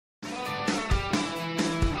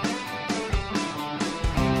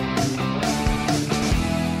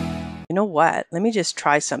You know what? Let me just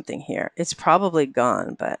try something here. It's probably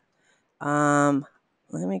gone, but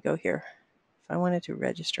let me go here. If I wanted to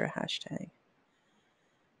register a hashtag.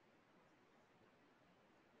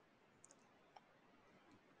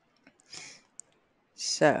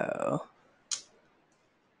 So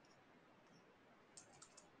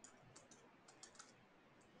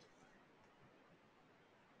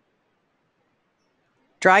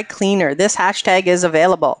dry cleaner, this hashtag is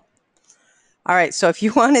available. All right, so if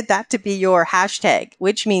you wanted that to be your hashtag,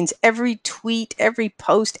 which means every tweet, every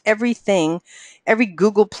post, everything, every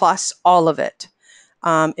Google Plus, all of it.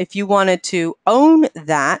 If you wanted to own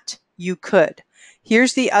that, you could.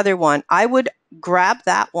 Here's the other one. I would grab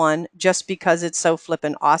that one just because it's so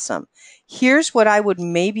flippin' awesome. Here's what I would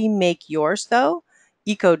maybe make yours though.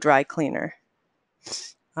 Eco Dry Cleaner.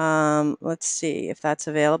 Let's see if that's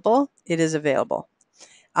available. It is available.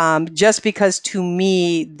 Just because to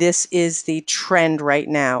me, this is the trend right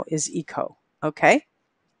now is eco. Okay.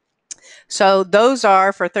 So those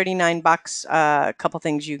are for 39 bucks, a couple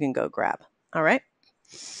things you can go grab. All right.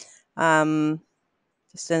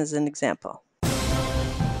 Just as an example.